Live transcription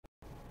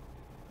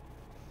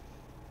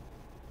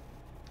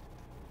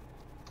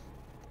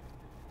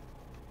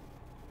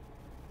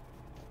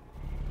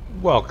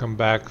Welcome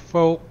back,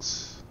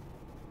 folks.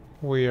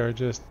 We are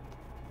just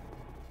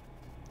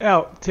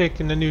out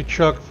taking the new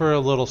truck for a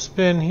little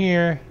spin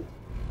here.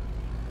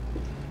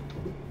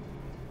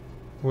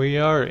 We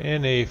are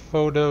in a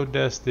photo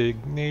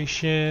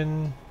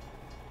destination,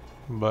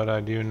 but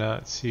I do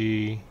not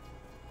see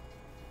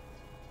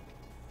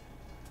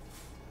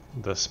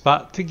the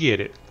spot to get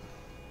it.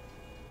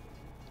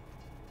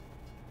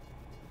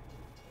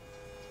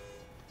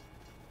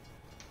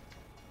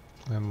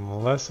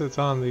 Unless it's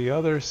on the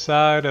other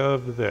side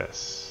of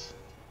this,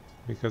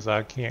 because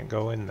I can't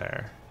go in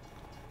there.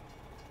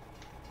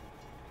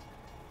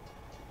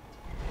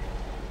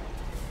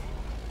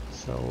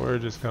 So we're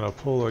just gonna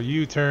pull a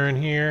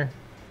U-turn here.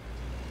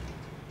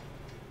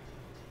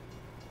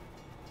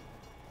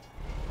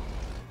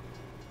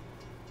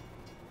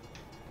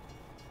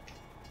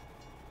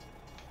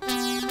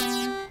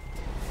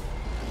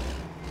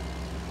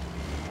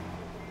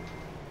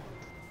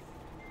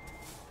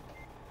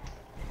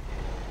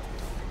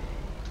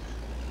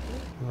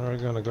 We're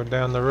gonna go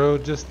down the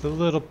road just a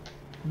little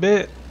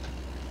bit.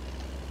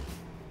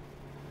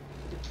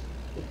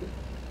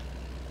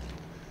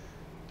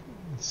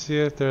 See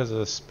if there's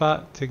a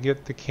spot to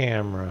get the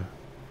camera.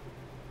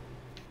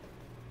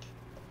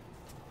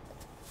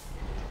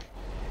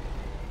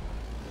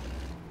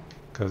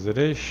 Because it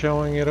is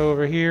showing it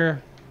over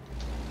here.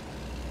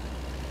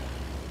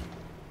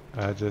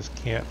 I just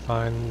can't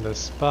find the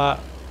spot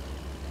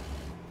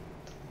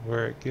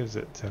where it gives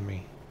it to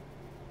me.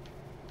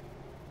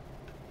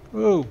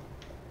 Whoa!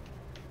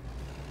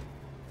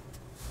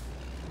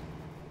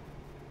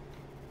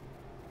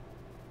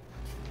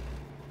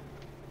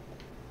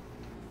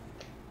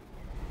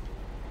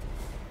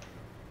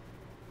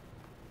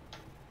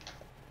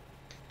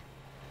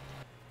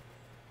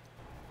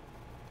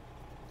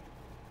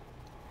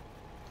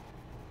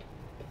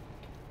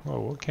 Whoa,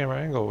 what camera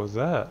angle was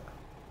that?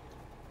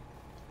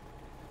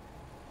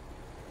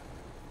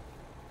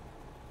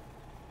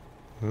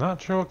 I'm not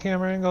sure what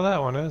camera angle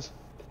that one is.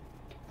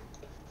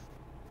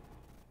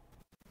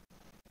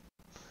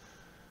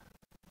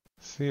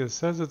 See, it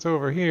says it's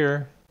over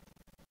here,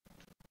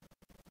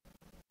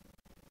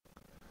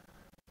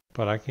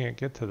 but I can't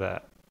get to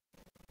that.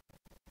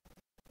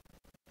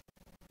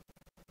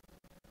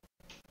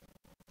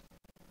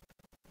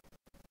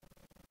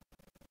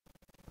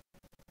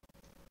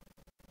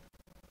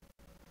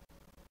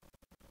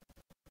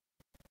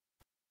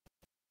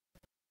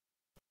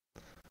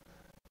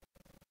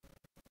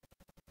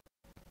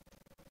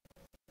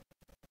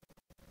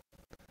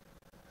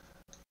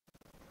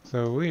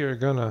 So we are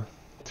gonna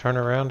turn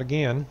around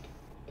again.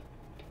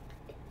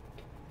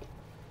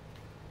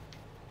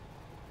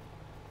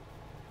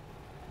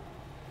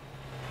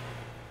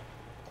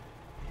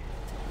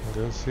 And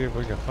go see if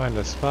we can find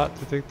a spot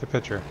to take the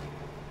picture.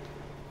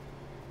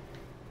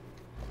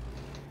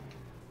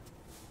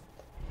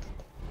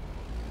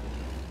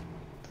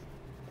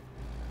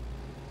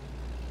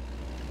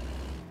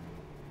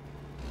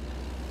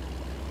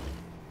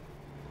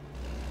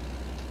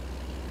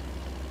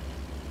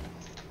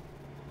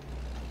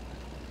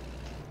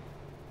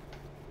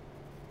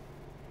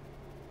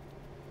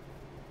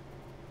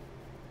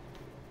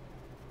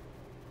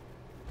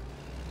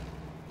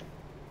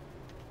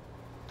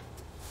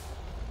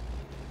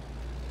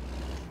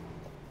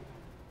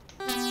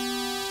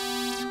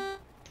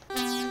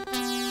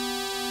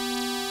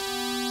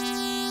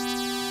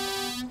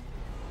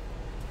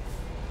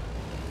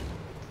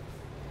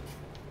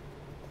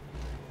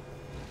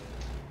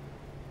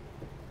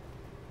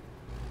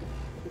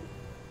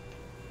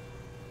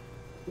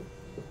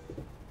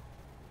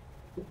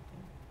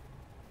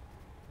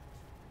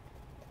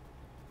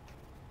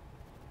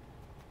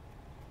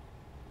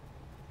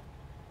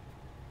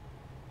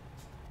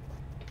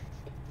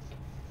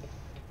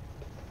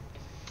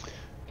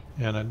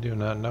 And I do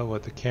not know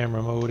what the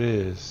camera mode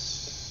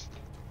is.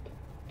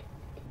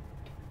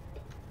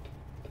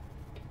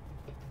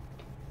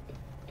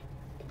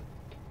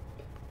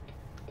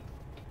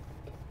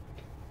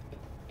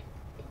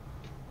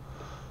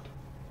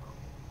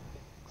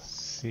 Let's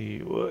see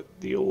what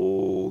the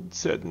old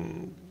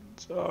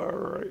settings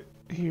are right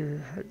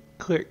here.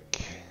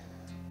 Click.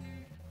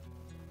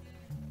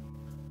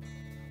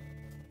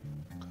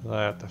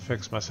 I have to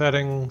fix my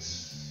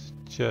settings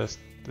just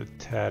a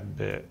tad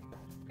bit.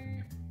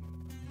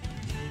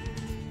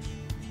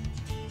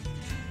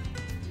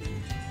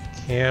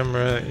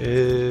 Camera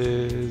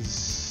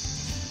is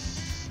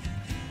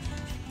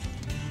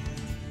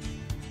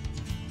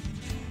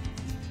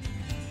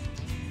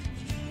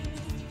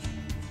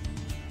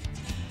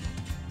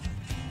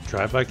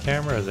drive-by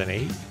camera is an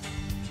 8.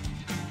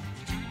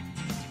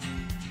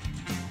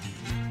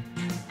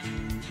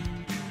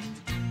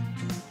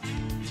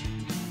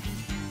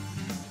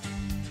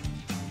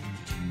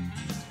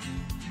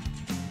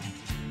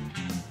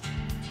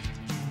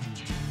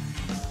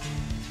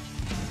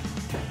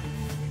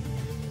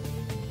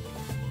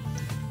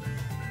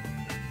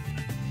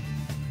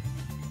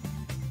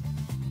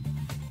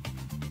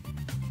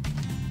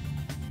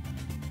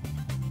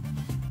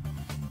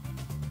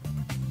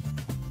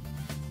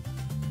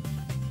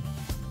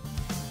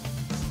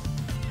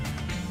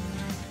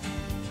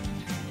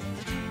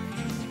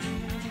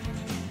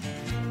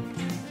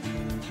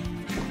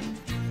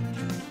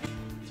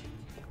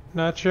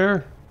 Not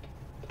sure.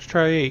 Let's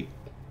try 8.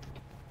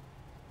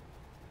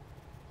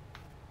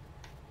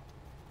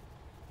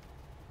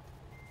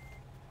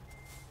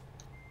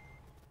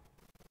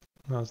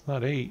 No, it's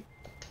not 8.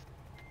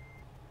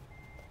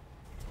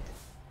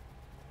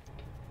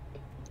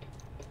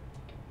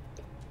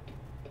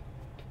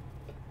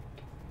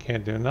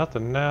 Can't do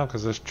nothing now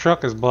because this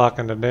truck is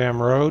blocking the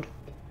damn road.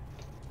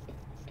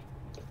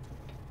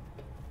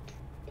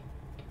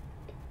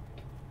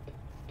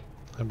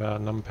 How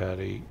about numpad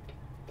 8?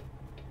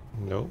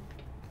 Nope.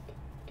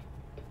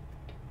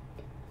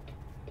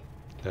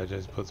 That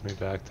just puts me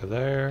back to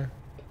there.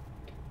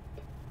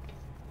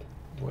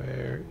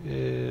 Where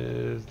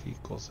is the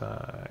equal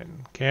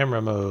sign?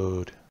 Camera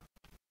mode.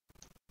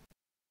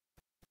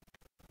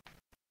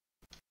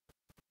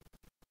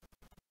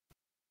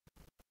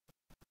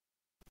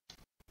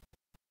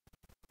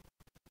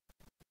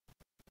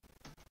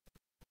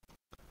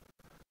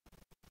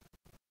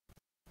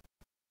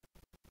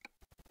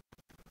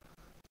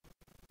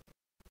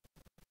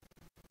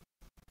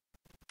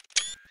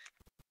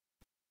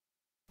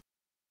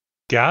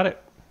 Got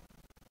it.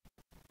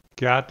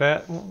 Got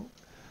that.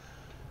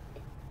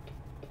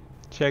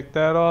 Check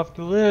that off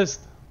the list.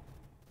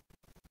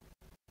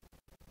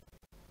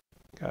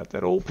 Got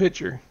that old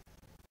picture.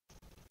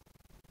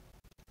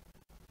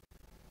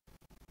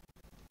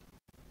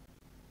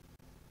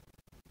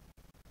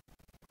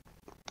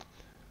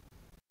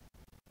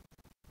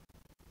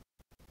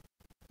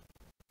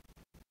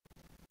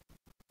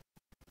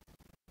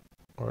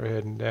 We're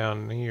heading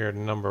down here to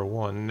number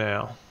 1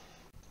 now.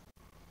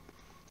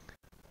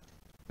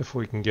 If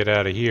we can get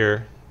out of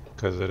here,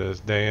 because of this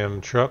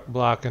damn truck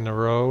blocking the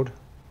road.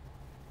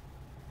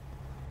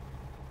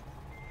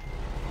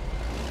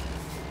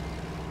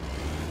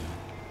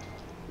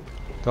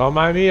 Don't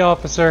mind me,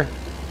 officer.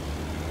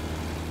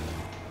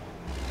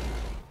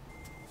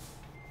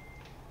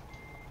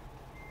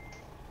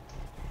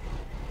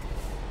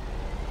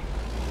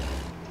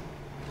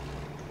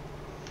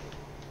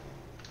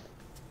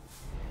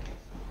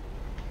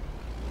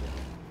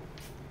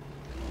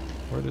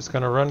 We're just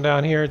gonna run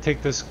down here and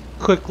take this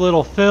quick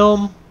little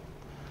film,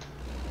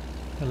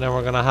 and then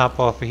we're gonna hop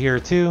off of here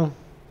too.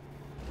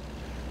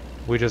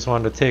 We just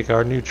wanted to take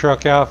our new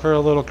truck out for a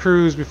little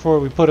cruise before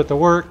we put it to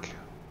work.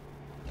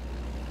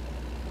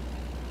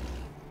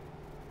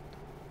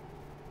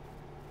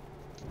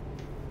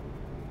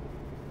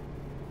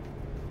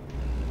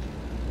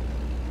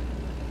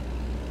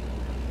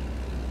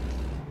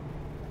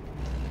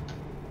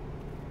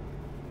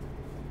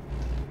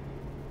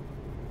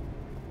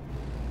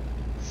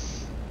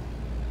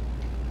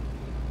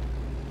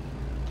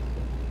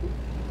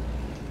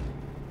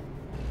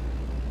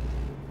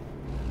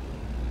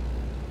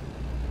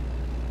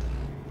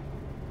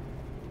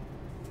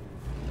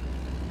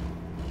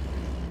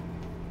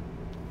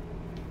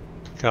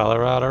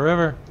 Colorado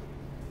River.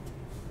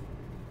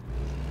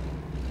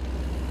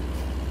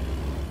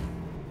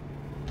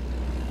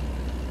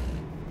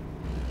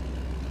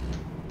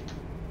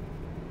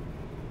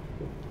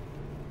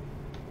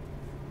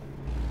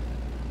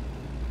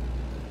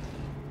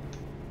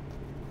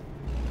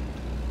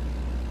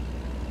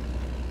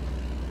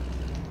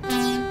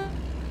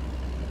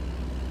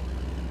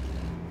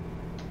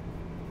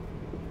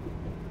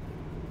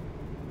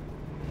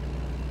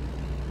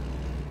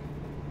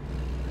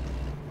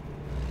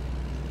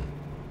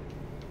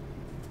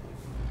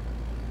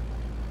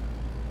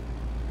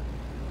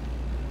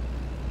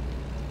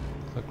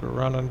 Look, we're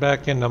running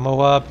back into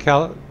Moab,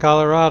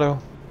 Colorado.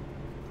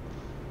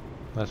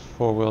 That's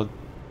 4-wheel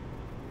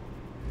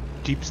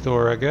Jeep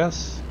store, I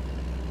guess.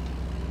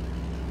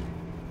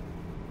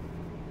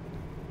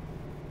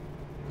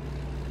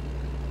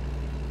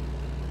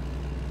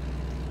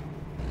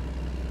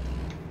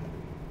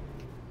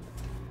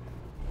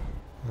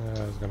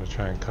 I was gonna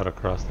try and cut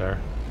across there.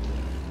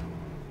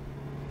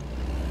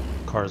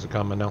 Cars are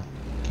coming now.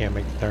 Can't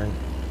make the turn.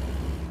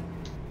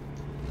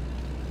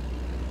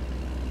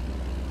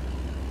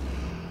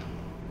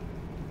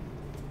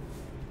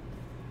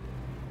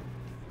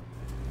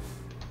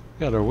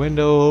 Got our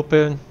window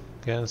open,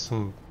 getting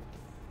some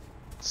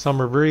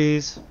summer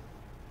breeze.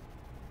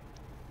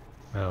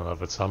 I don't know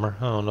if it's summer.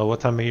 I don't know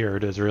what time of year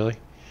it is really.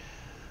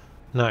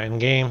 Not in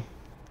game.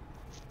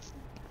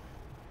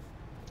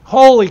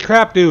 Holy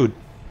crap, dude!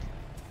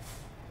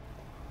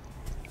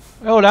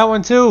 Oh, that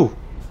one too!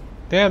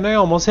 Damn, they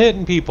almost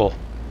hitting people.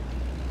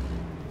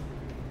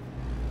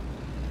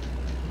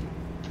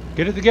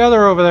 Get it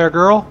together over there,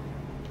 girl.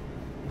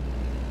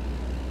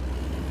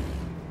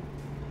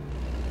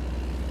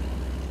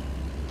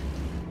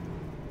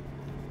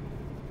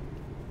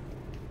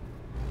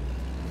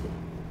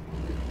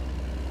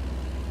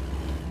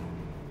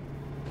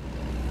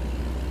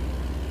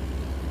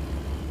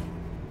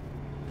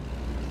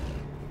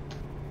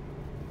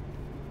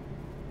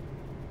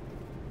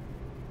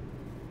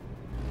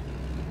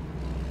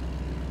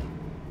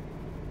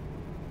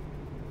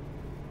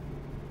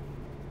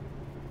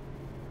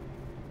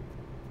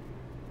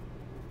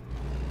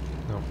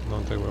 No,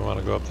 don't think we want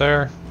to go up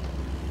there.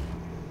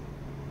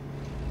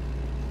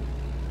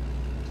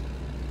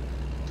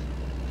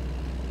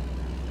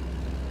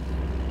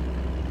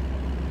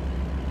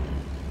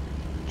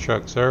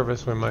 truck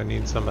service, we might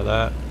need some of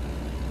that.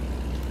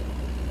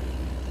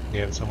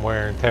 Getting some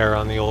wear and tear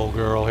on the old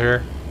girl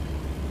here.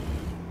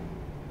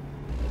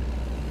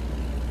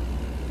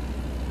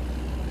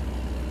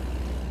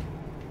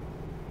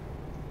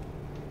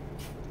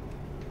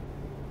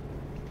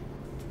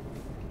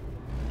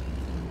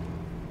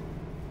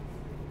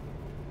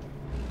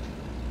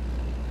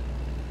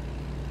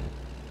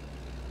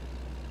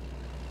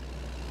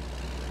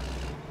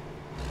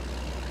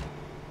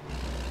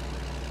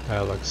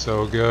 That looks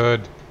so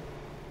good.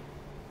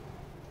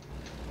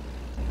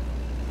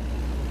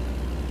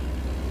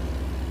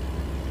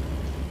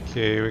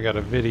 Okay, we got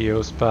a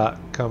video spot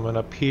coming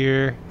up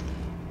here.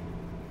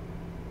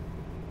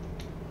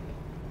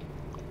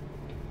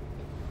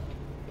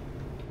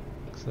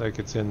 Looks like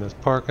it's in this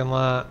parking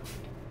lot.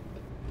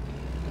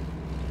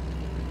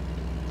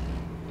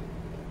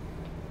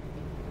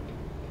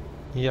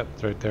 Yep,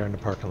 it's right there in the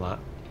parking lot.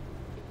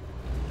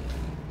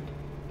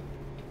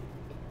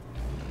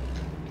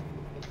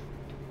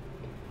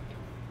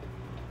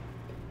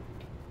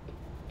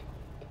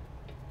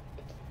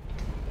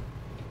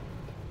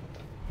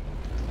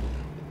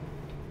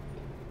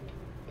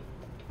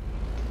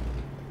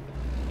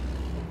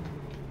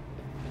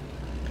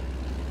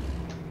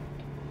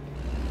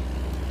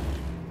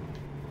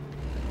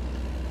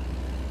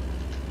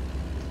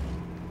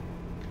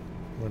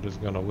 We're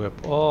just gonna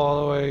whip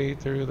all the way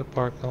through the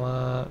parking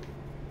lot.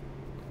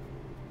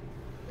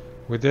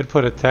 We did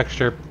put a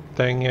texture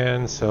thing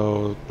in,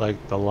 so like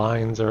the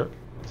lines are...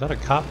 Is that a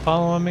cop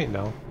following me?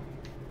 No.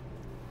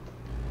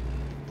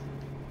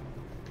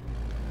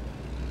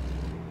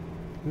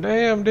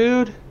 Damn,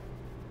 dude.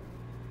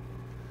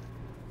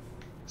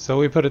 So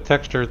we put a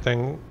texture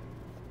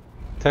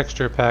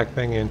pack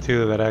thing in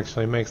too that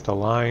actually makes the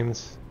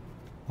lines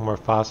more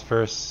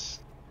phosphorus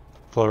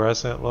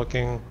fluorescent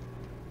looking.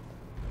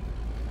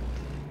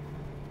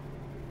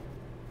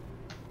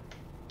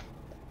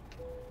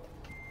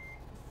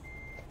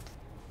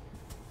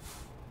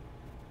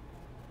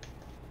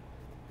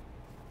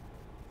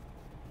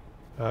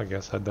 I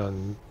guess I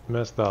done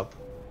messed up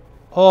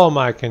all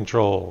my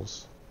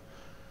controls.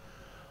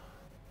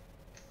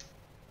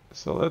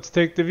 So let's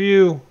take the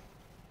view.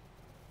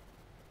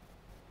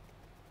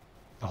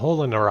 A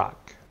hole in the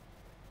rock.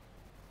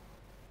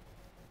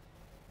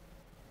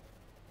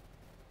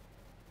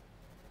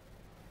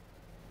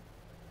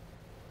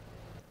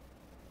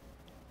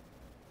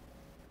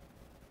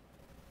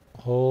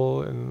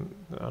 Hole in...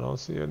 I don't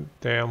see a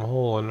damn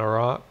hole in the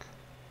rock.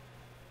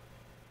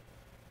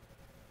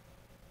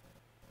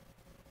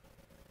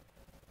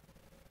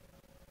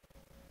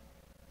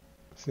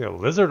 See a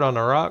lizard on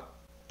the rock?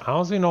 I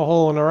don't see no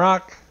hole in the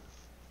rock.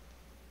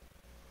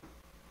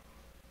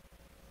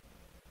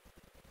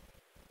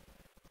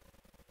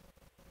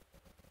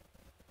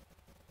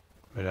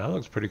 But that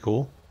looks pretty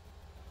cool.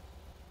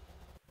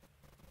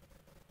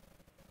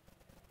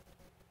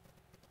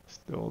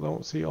 Still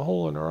don't see a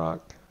hole in the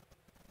rock.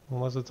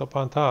 Unless it's up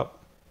on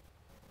top.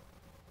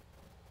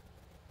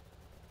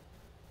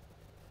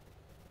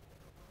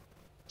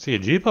 See a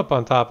Jeep up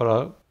on top of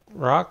the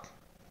rock?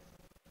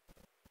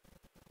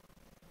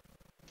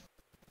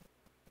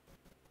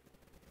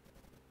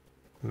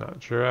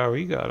 Not sure how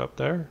he got up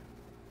there.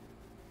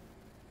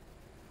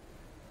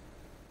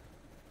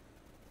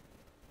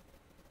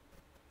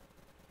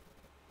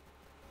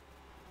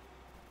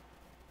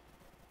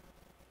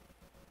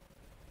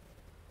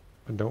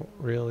 I don't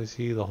really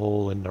see the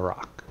hole in the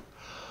rock.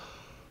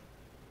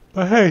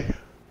 But hey,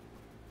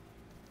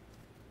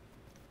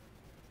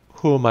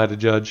 who am I to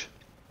judge?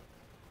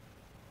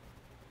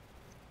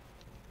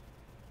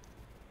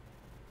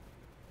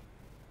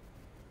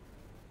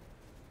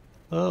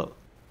 Oh,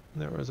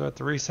 there was our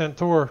 3-cent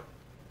tour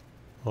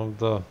of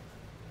the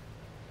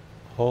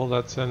hole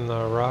that's in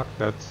the rock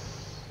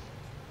that's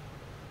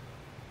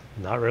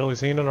not really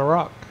seen in a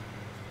rock.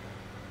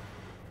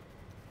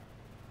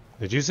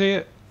 Did you see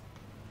it?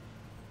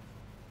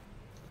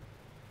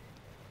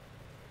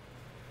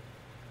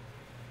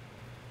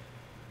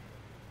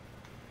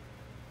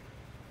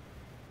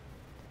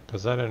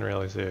 Because I didn't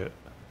really see it.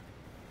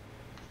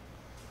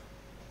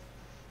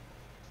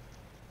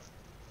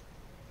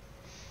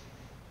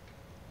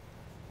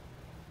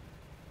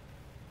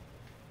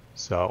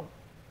 So,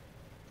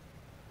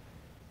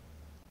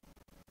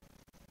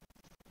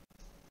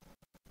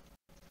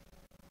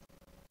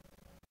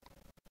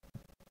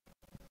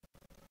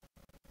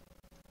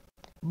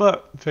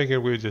 but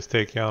figured we'd just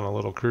take you on a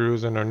little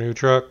cruise in our new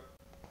truck.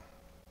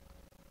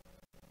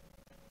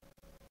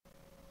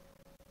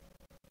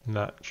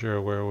 Not sure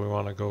where we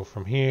want to go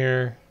from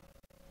here.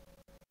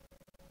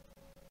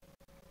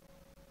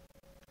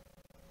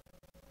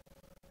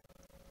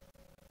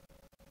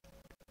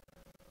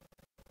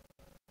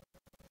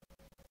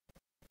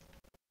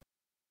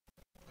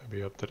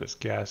 Maybe up to this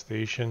gas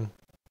station.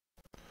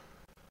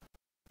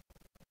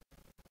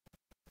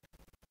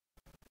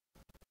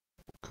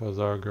 Because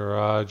our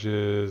garage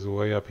is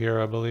way up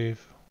here, I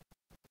believe.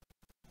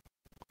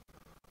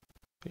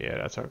 Yeah,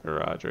 that's our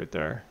garage right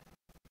there.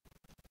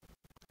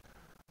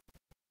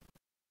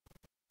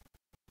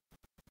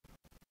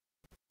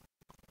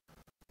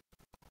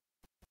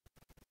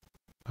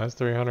 That's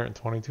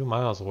 322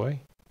 miles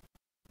away.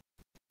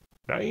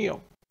 Damn.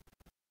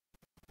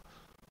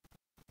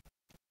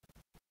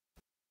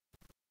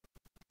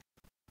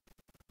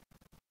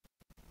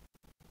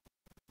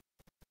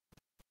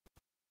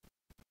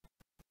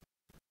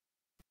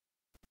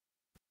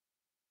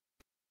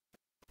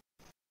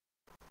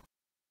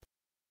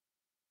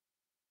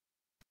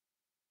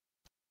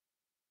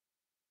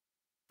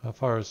 How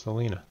far is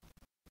Selena?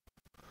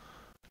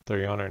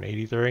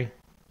 383.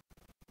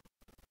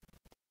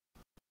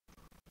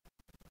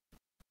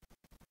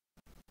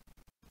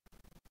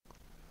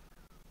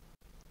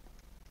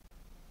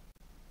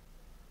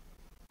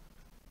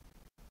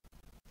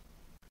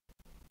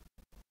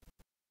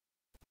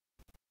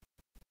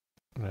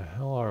 Where the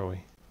hell are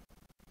we?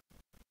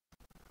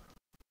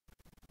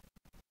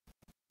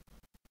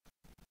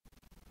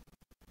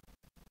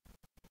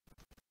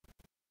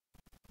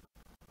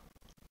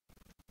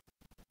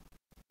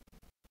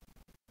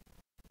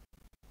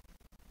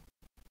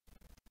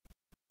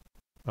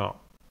 Oh,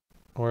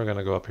 we're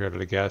gonna go up here to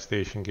the gas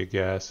station, get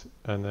gas,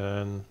 and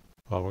then,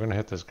 well, we're gonna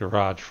hit this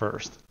garage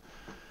first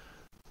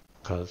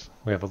because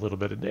we have a little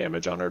bit of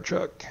damage on our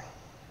truck.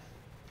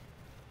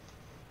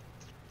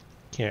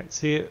 Can't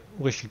see it.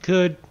 Wish you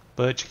could,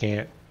 but you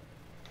can't.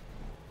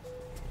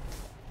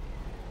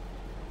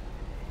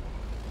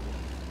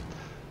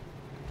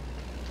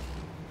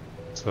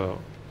 So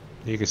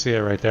you can see it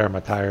right there. My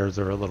tires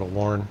are a little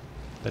worn,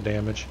 the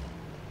damage.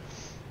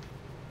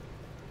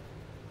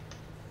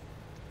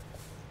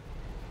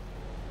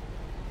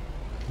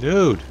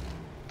 Dude,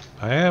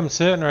 I am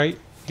sitting right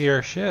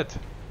here. Shit.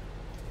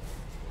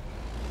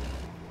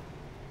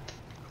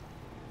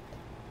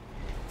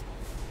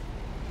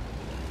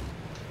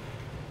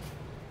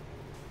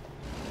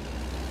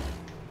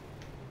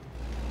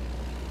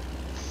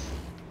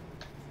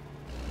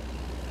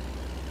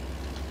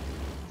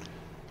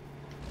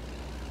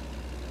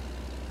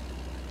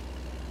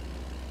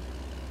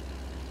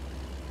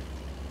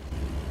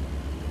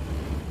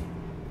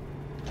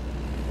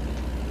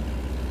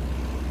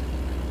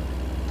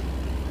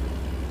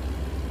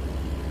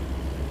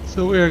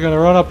 So we are going to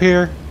run up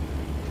here,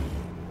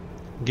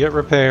 get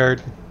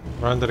repaired,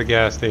 run to the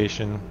gas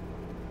station,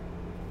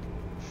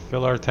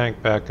 fill our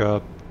tank back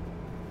up,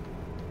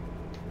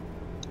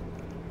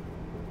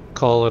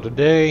 call it a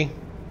day,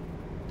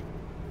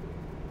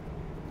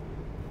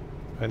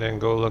 and then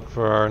go look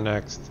for our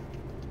next,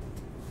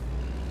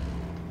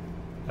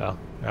 well,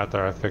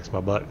 after I fix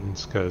my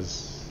buttons,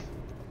 because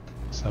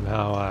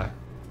somehow I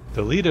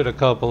deleted a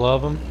couple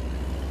of them.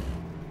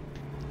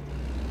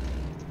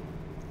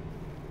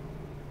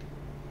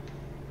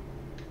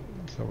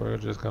 So we're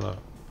just gonna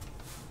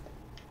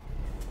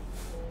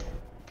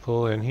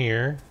pull in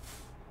here.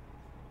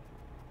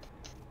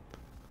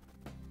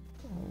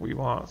 We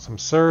want some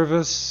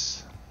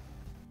service.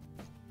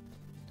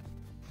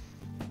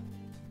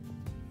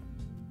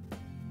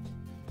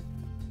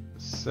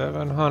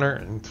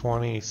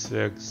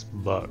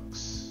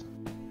 $726.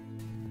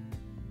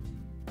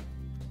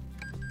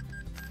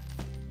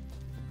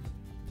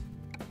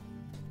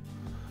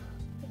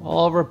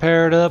 All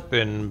repaired up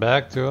and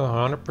back to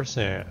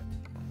 100%.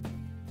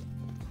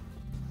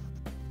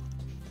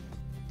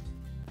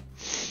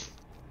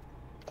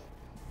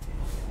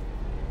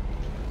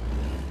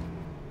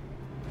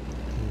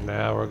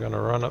 Now we're gonna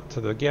run up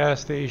to the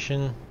gas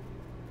station.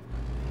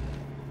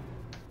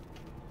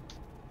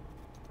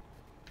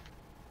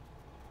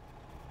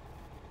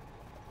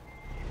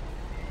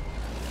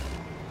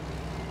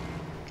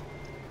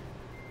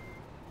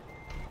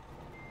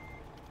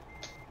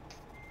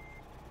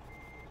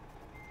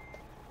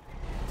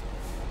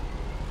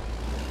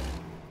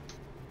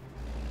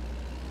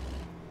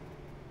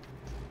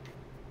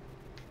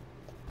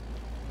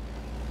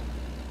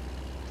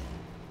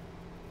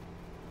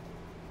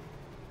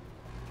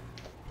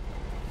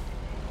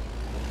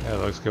 That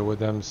looks good with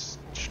them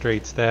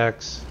straight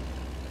stacks.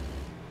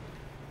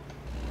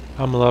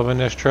 I'm loving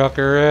this truck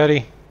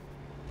already.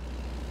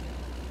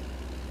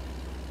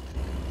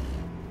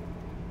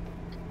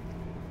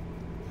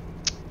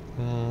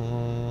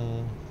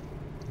 I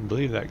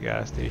believe that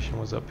gas station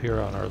was up here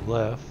on our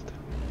left.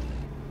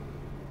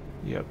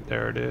 Yep,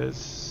 there it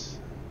is.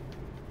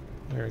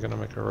 We're gonna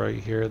make a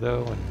right here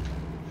though and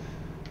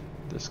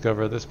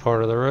discover this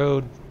part of the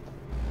road.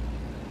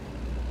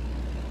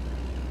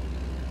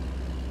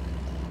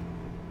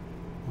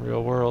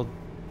 Real world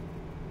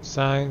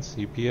signs,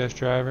 UPS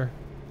driver.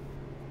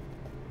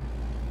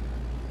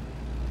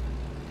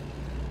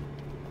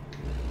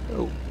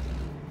 Oh,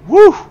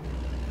 woo!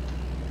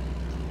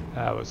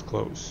 That was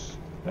close.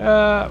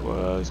 That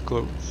was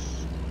close.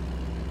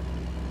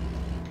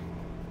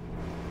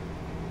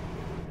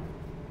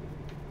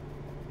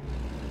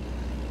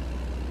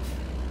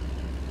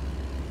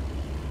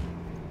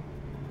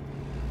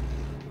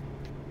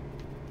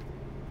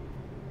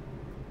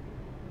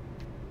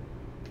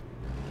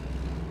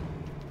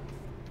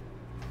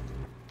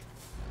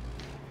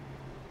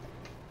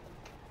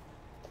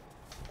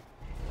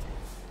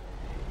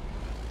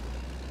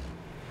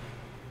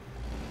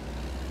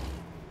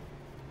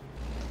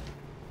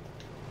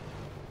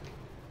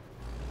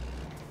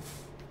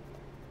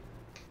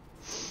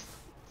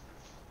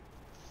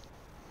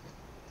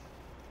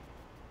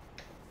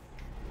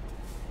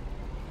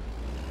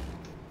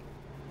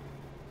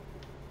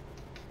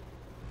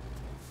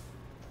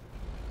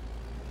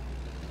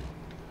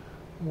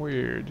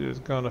 We're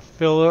just gonna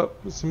fill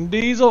up with some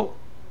diesel.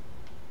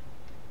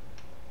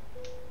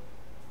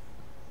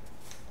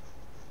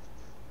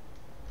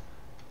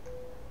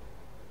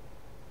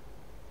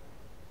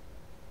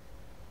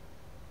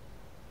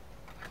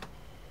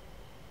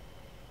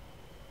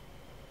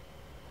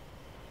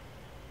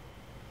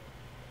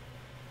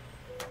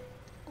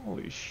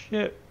 Holy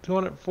shit,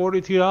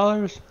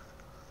 $242?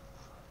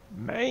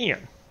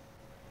 Man.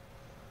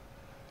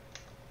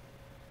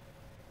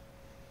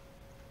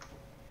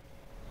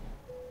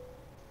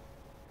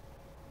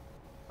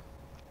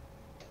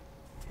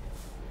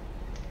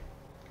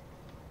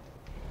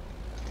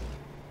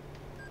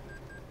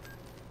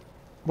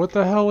 What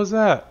the hell was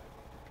that?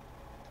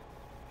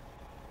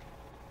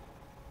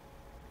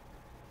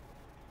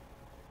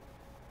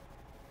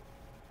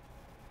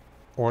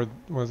 Or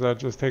was that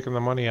just taking the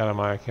money out of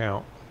my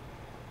account?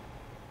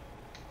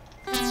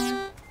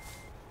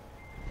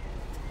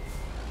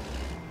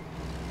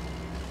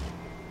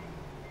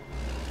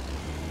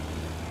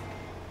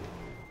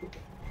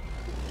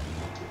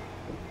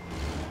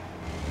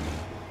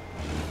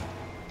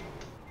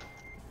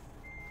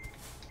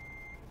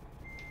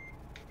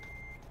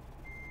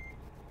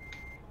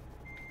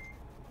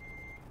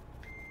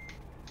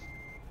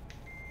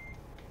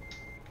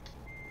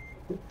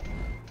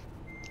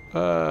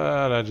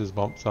 I just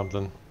bumped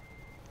something.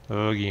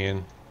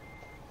 Again.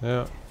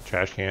 Yeah,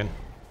 trash can.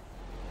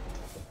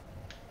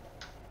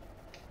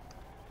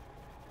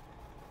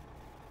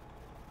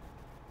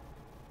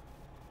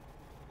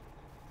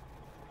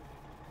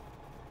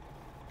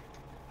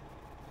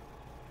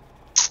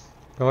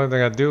 The only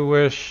thing I do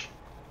wish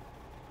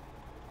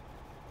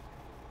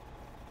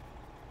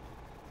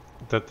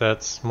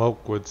that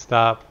smoke would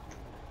stop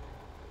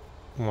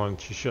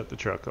once you shut the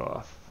truck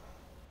off.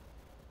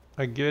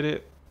 I get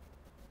it.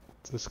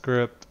 It's a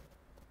script.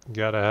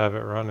 Gotta have it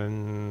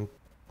running.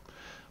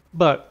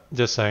 But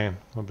just saying,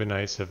 it would be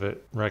nice if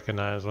it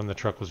recognized when the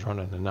truck was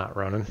running and not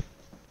running.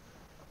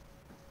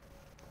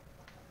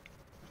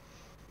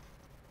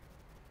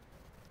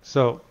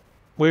 So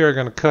we are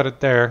gonna cut it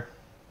there.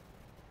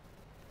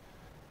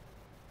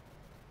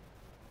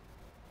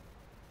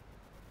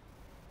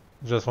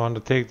 Just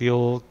wanted to take the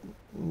old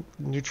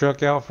new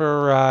truck out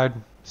for a ride,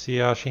 see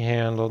how she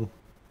handled.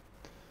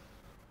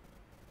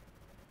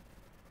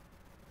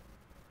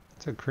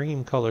 It's a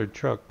cream colored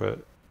truck, but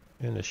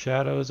in the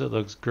shadows it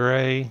looks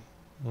gray,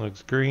 it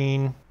looks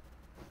green.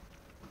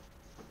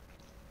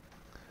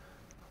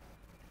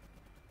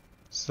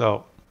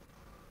 So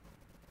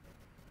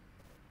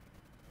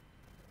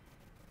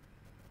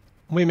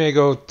we may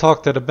go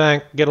talk to the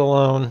bank, get a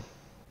loan,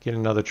 get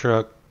another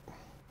truck,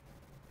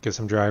 get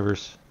some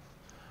drivers,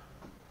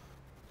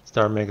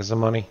 start making some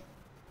money.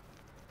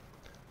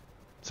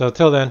 So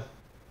till then,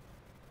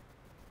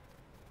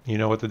 you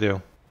know what to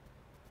do.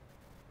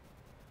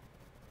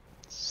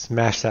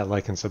 Smash that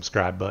like and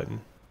subscribe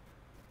button.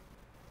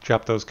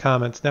 Drop those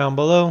comments down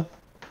below.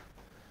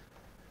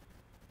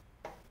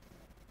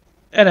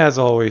 And as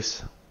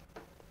always,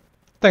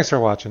 thanks for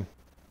watching.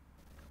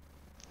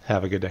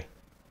 Have a good day.